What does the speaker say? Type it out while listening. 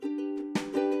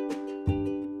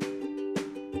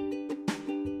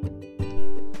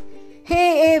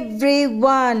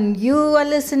everyone, you are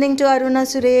listening to Aruna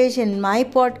Suresh in my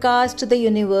podcast, The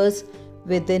Universe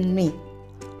Within Me.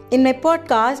 In my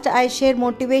podcast, I share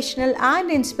motivational and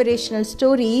inspirational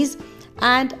stories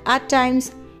and at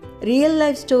times real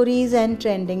life stories and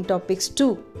trending topics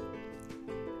too.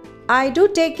 I do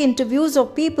take interviews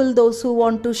of people, those who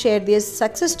want to share their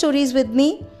success stories with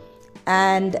me.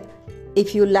 And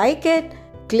if you like it,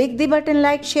 click the button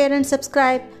like, share and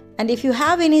subscribe. And if you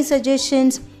have any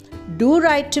suggestions, do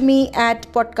write to me at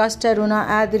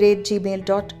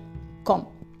podcastaruna@gmail.com.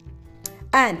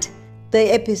 And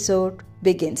the episode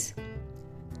begins.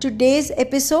 Today's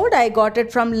episode, I got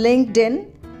it from LinkedIn.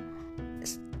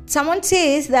 Someone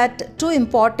says that 2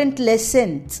 important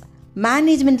lessons,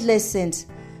 management lessons,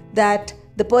 that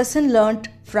the person learnt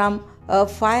from a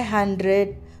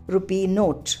 500 rupee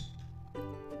note.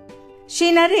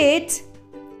 She narrates,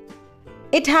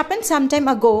 it happened some time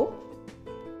ago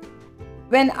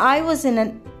when I was in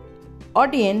an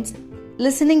audience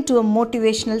listening to a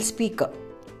motivational speaker.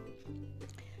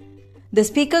 The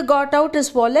speaker got out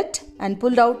his wallet and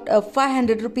pulled out a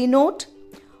 500 rupee note.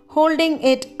 Holding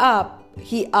it up,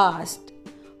 he asked,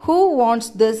 "Who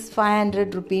wants this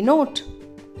 500 rupee note?"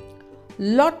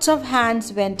 Lots of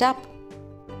hands went up,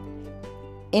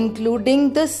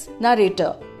 including this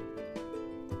narrator.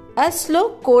 A slow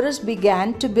chorus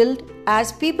began to build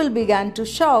as people began to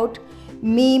shout,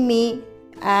 "Me, me,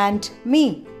 and me."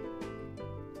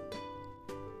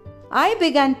 I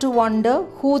began to wonder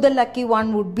who the lucky one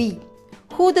would be,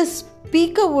 who the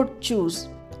speaker would choose,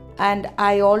 and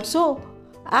I also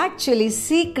actually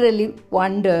secretly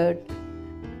wondered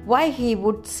why he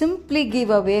would simply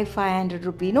give away 500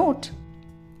 rupee note.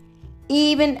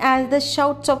 Even as the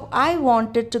shouts of "I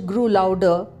wanted" to grew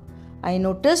louder, I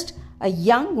noticed a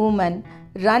young woman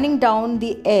running down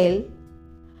the aisle.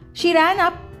 She ran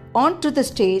up onto the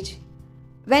stage,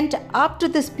 went up to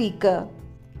the speaker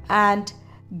and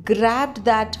grabbed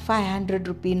that 500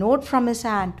 rupee note from his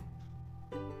hand.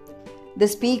 The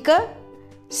speaker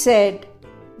said,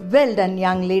 "Well done,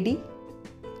 young lady,"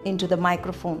 into the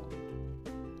microphone.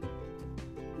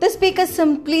 The speaker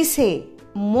simply said,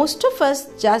 most of us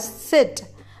just sit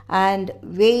and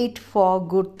wait for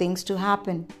good things to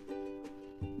happen.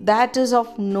 That is of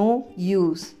no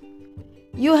use.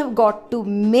 You have got to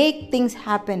make things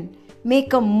happen, make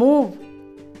a move.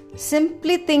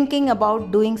 Simply thinking about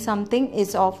doing something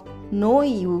is of no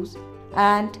use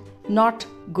and not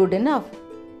good enough.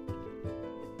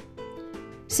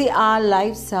 See, our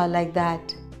lives are like that.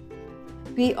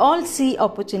 We all see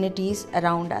opportunities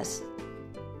around us.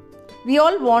 We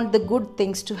all want the good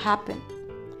things to happen.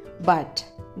 But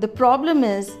the problem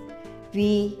is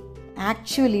we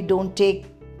actually don't take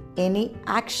any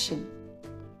action.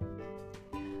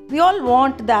 We all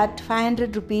want that 500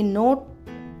 rupee note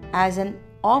as an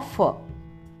offer,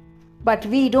 but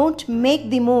we don't make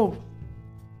the move.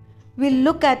 We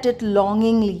look at it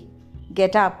longingly,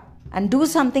 get up and do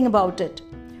something about it.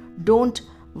 Don't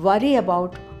worry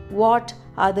about what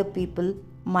other people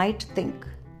might think.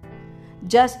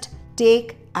 Just take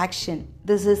action.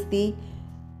 This is the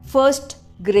first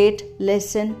great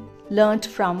lesson learnt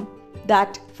from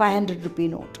that 500 rupee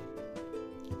note.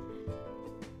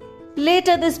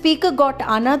 Later, the speaker got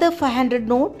another 500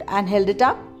 note and held it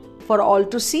up for all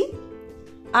to see.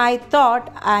 I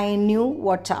thought I knew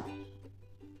what's up.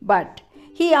 But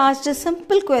he asked a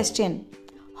simple question,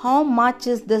 "How much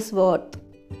is this worth?"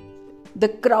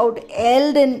 The crowd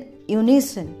yelled in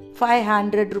unison,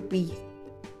 500 rupees.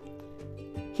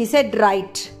 He said,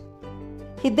 "Right."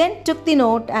 He then took the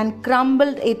note and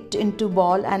crumbled it into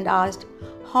ball and asked,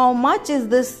 "How much is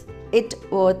this it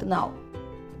worth now?"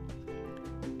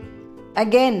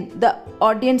 Again, the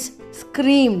audience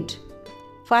screamed,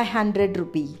 500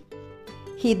 rupee.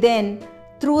 He then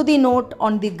threw the note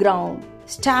on the ground,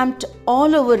 stamped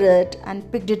all over it and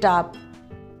picked it up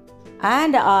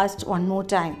and asked one more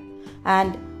time,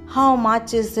 "And how much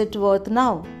is it worth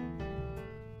now?"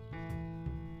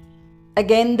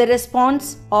 Again, the response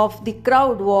of the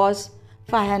crowd was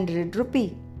 500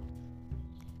 rupee.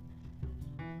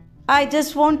 "I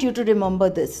just want you to remember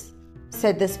this,"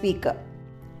 said the speaker.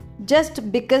 "Just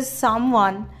because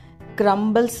someone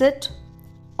crumbles it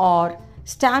or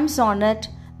stamps on it,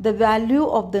 the value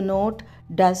of the note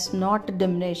does not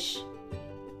diminish.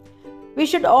 We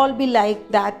should all be like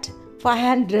that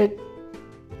 500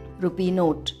 rupee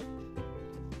note.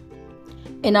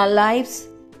 In our lives,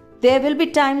 there will be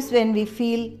times when we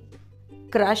feel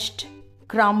crushed,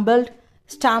 crumbled,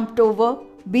 stamped over,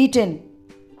 beaten.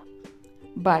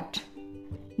 But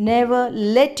never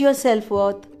let your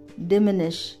self-worth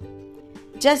diminish.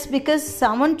 Just because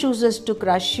someone chooses to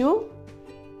crush you,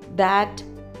 that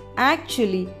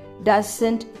actually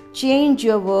doesn't change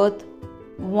your worth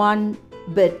one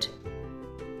bit.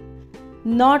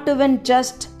 Not even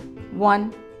just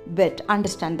one bit.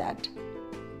 Understand that.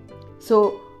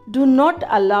 So do not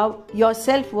allow your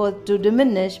self-worth to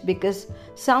diminish because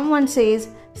someone says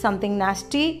something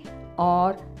nasty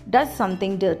or does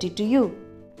something dirty to you.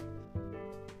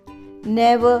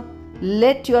 Never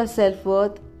let your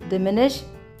self-worth diminish,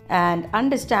 and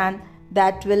understand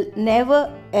that will never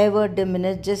ever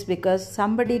diminish just because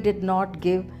somebody did not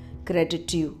give credit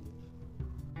to you.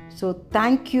 So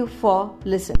thank you for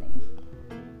listening.